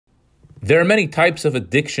There are many types of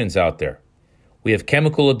addictions out there. We have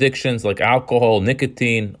chemical addictions like alcohol,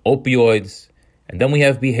 nicotine, opioids, and then we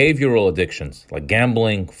have behavioral addictions like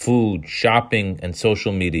gambling, food, shopping, and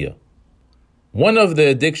social media. One of the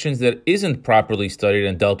addictions that isn't properly studied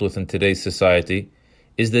and dealt with in today's society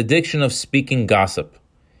is the addiction of speaking gossip,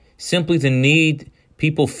 simply the need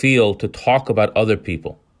people feel to talk about other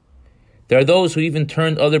people. There are those who even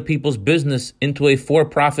turned other people's business into a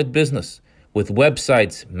for-profit business with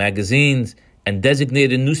websites, magazines, and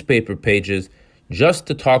designated newspaper pages just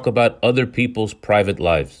to talk about other people's private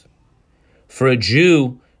lives. For a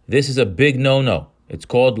Jew, this is a big no-no. It's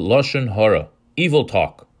called lashon hara, evil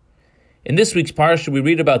talk. In this week's parsha, we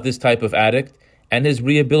read about this type of addict and his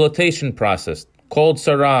rehabilitation process, called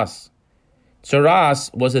tzaras.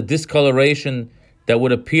 Tzaras was a discoloration that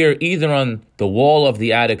would appear either on the wall of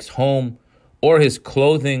the addict's home, or his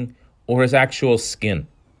clothing, or his actual skin.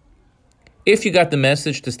 If you got the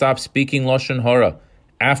message to stop speaking lashon hara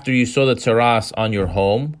after you saw the tzaras on your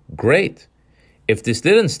home, great. If this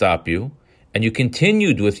didn't stop you, and you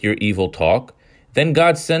continued with your evil talk, then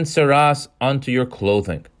God sent tzaras onto your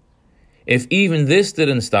clothing. If even this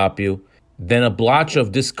didn't stop you, then a blotch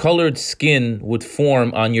of discolored skin would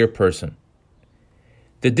form on your person.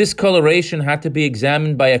 The discoloration had to be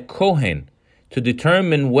examined by a kohen to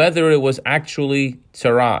determine whether it was actually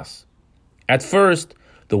tzaras. At first,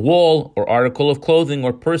 the wall or article of clothing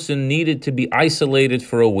or person needed to be isolated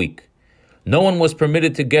for a week. No one was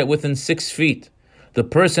permitted to get within 6 feet. The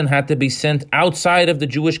person had to be sent outside of the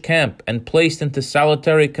Jewish camp and placed into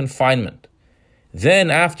solitary confinement. Then,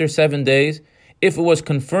 after 7 days, if it was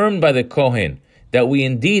confirmed by the Kohen that we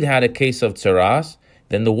indeed had a case of tzaras,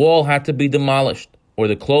 then the wall had to be demolished, or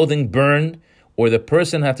the clothing burned, or the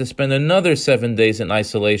person had to spend another 7 days in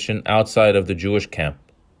isolation outside of the Jewish camp.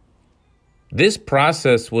 This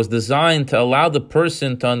process was designed to allow the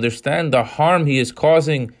person to understand the harm he is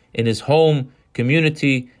causing in his home,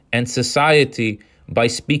 community, and society by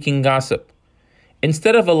speaking gossip.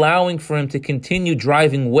 Instead of allowing for him to continue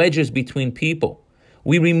driving wedges between people,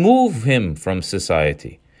 we remove him from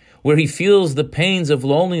society, where he feels the pains of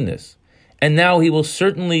loneliness. And now he will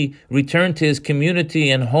certainly return to his community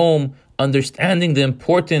and home, understanding the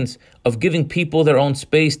importance of giving people their own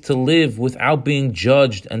space to live without being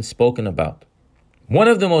judged and spoken about. One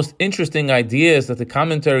of the most interesting ideas that the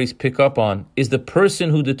commentaries pick up on is the person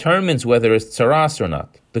who determines whether it's tzaras or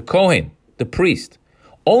not, the kohen, the priest.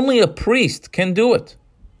 Only a priest can do it.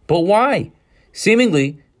 But why?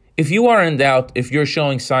 Seemingly, if you are in doubt if you're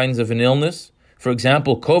showing signs of an illness, for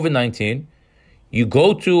example, COVID-19, you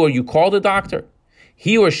go to or you call the doctor.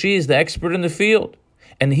 He or she is the expert in the field,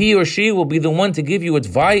 and he or she will be the one to give you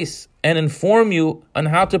advice and inform you on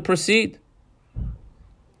how to proceed.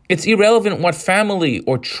 It's irrelevant what family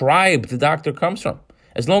or tribe the doctor comes from,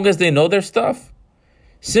 as long as they know their stuff.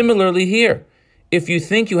 Similarly here, if you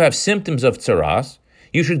think you have symptoms of tzaras,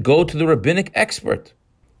 you should go to the rabbinic expert.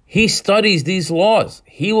 He studies these laws.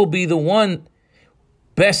 He will be the one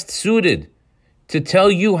best suited to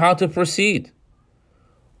tell you how to proceed.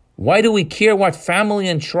 Why do we care what family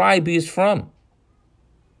and tribe he is from?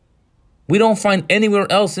 We don't find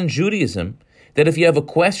anywhere else in Judaism that if you have a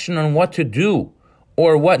question on what to do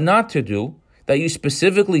or what not to do, that you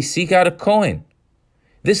specifically seek out a Kohen.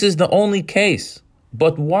 This is the only case.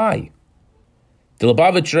 But why? The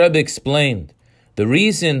Lubavitch Rebbe explained, the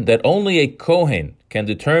reason that only a Kohen can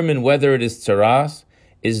determine whether it is tzaras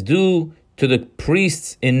is due to the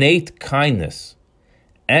priest's innate kindness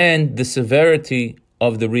and the severity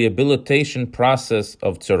of the rehabilitation process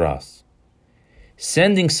of tzaras.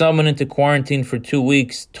 Sending someone into quarantine for 2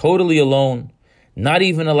 weeks, totally alone, not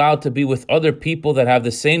even allowed to be with other people that have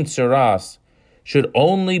the same tzaras, should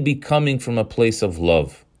only be coming from a place of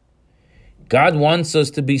love. God wants us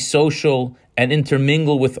to be social and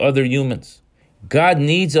intermingle with other humans. God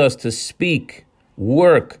needs us to speak,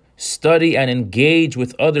 work, study, and engage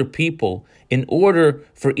with other people in order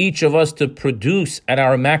for each of us to produce at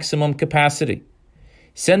our maximum capacity.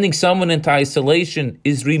 Sending someone into isolation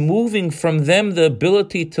is removing from them the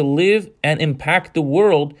ability to live and impact the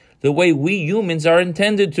world the way we humans are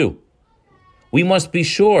intended to. We must be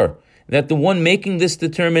sure that the one making this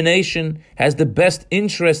determination has the best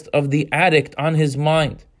interest of the addict on his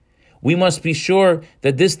mind. We must be sure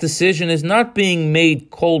that this decision is not being made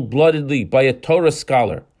cold-bloodedly by a Torah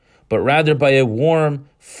scholar, but rather by a warm,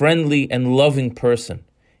 friendly, and loving person,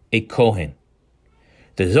 a Kohen.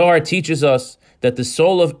 The Zohar teaches us that the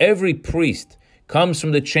soul of every priest comes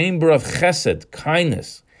from the chamber of chesed,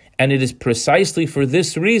 kindness, and it is precisely for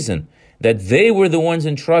this reason that they were the ones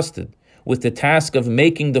entrusted with the task of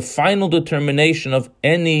making the final determination of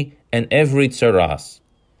any and every tzaras.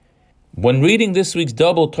 When reading this week's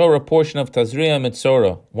double Torah portion of Tazria and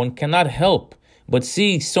metzora, one cannot help but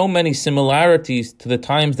see so many similarities to the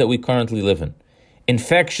times that we currently live in.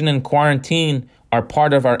 Infection and quarantine are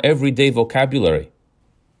part of our everyday vocabulary.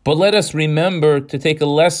 But let us remember to take a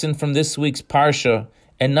lesson from this week's parsha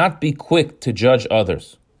and not be quick to judge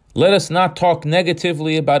others. Let us not talk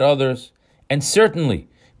negatively about others, and certainly,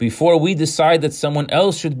 before we decide that someone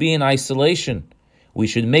else should be in isolation, we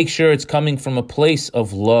should make sure it's coming from a place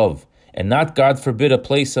of love, and not, God forbid, a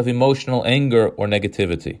place of emotional anger or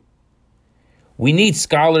negativity. We need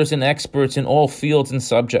scholars and experts in all fields and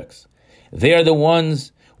subjects. They are the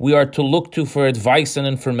ones we are to look to for advice and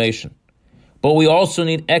information. But we also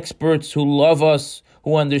need experts who love us,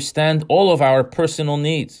 who understand all of our personal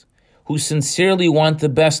needs, who sincerely want the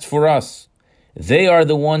best for us. They are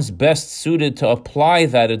the ones best suited to apply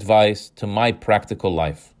that advice to my practical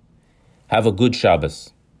life. Have a good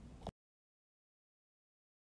Shabbos.